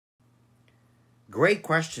Great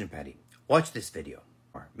question, Patty. Watch this video.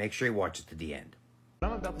 Make sure you watch it to the end.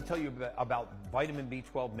 What I'm about to tell you about vitamin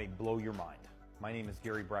B12 may blow your mind. My name is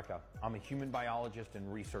Gary Brea. I'm a human biologist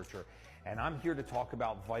and researcher, and I'm here to talk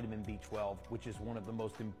about vitamin B12, which is one of the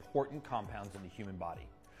most important compounds in the human body.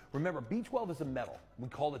 Remember, B12 is a metal. We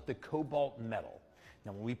call it the cobalt metal.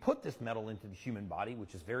 Now, when we put this metal into the human body,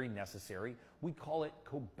 which is very necessary, we call it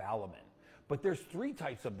cobalamin. But there's three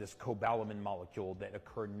types of this cobalamin molecule that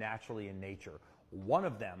occur naturally in nature. One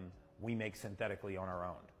of them we make synthetically on our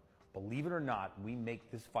own. Believe it or not, we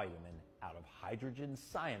make this vitamin out of hydrogen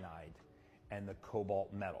cyanide and the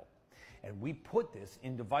cobalt metal. And we put this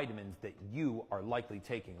into vitamins that you are likely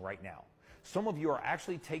taking right now. Some of you are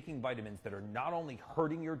actually taking vitamins that are not only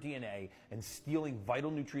hurting your DNA and stealing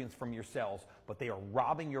vital nutrients from your cells, but they are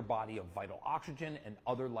robbing your body of vital oxygen and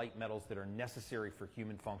other light metals that are necessary for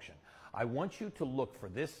human function. I want you to look for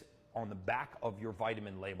this on the back of your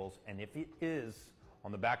vitamin labels, and if it is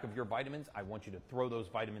on the back of your vitamins, I want you to throw those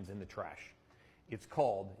vitamins in the trash. It's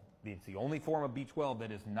the only form of B12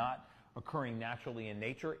 that is not occurring naturally in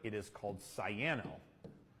nature. It is called Cyano.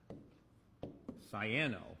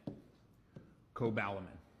 Cyanocobalamin.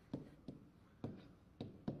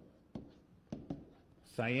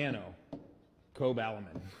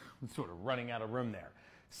 Cyanocobalamin. I'm sort of running out of room there.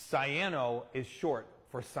 Cyano is short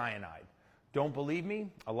for cyanide. Don't believe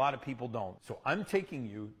me? A lot of people don't. So I'm taking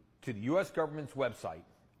you to the U.S. government's website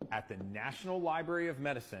at the National Library of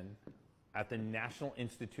Medicine at the National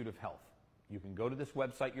Institute of Health. You can go to this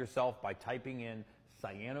website yourself by typing in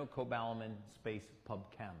Cyanocobalamin space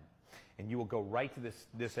PubChem. And you will go right to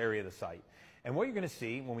this area of the site. And what you're going to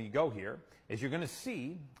see when we go here is you're going to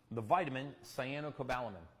see the vitamin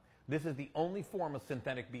cyanocobalamin. This is the only form of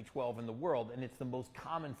synthetic B12 in the world, and it's the most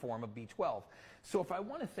common form of B12. So if I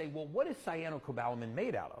want to say, well, what is cyanocobalamin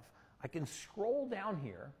made out of? I can scroll down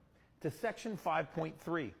here to section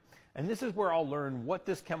 5.3. And this is where I'll learn what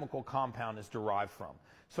this chemical compound is derived from.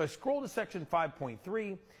 So I scroll to section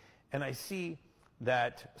 5.3, and I see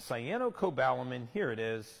that cyanocobalamin, here it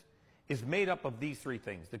is made up of these three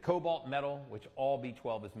things. The cobalt metal, which all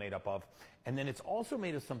B12 is made up of, and then it's also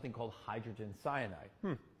made of something called hydrogen cyanide.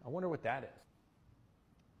 I wonder what that is.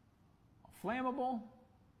 Flammable,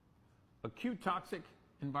 acute toxic,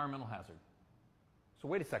 environmental hazard. So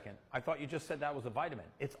wait a second, I thought you just said that was a vitamin.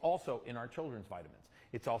 It's also in our children's vitamins.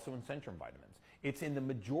 It's also in Centrum vitamins. It's in the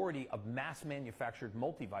majority of mass manufactured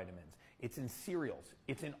multivitamins. It's in cereals.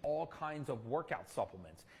 It's in all kinds of workout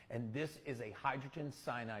supplements. And this is a hydrogen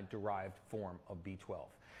cyanide derived form of B12.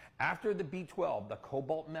 After the B12, the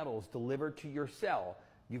cobalt metal is delivered to your cell,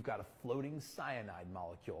 you've got a floating cyanide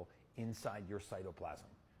molecule inside your cytoplasm.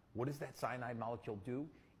 What does that cyanide molecule do?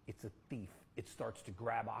 It's a thief. It starts to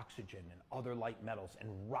grab oxygen and other light metals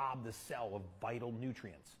and rob the cell of vital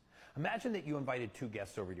nutrients. Imagine that you invited two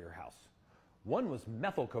guests over to your house. One was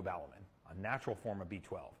methylcobalamin, a natural form of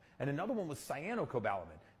B12, and another one was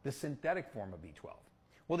cyanocobalamin, the synthetic form of B12.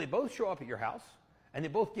 Well, they both show up at your house, and they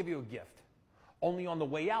both give you a gift. Only on the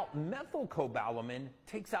way out, methylcobalamin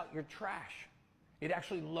takes out your trash. It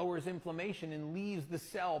actually lowers inflammation and leaves the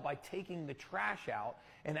cell by taking the trash out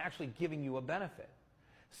and actually giving you a benefit.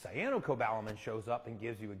 Cyanocobalamin shows up and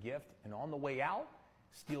gives you a gift, and on the way out,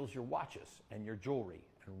 steals your watches and your jewelry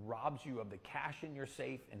and robs you of the cash in your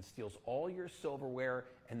safe and steals all your silverware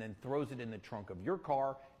and then throws it in the trunk of your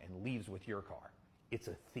car and leaves with your car. It's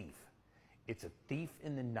a thief. It's a thief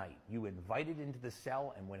in the night. You invite it into the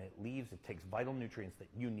cell, and when it leaves, it takes vital nutrients that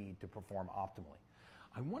you need to perform optimally.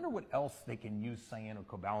 I wonder what else they can use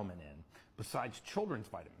cyanocobalamin in besides children's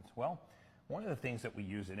vitamins. Well, one of the things that we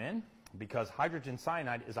use it in, because hydrogen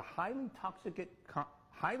cyanide is a highly toxic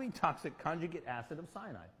conjugate acid of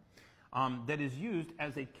cyanide that is used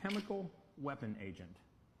as a chemical weapon agent.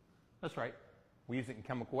 That's right. We use it in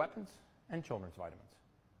chemical weapons and children's vitamins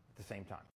at the same time.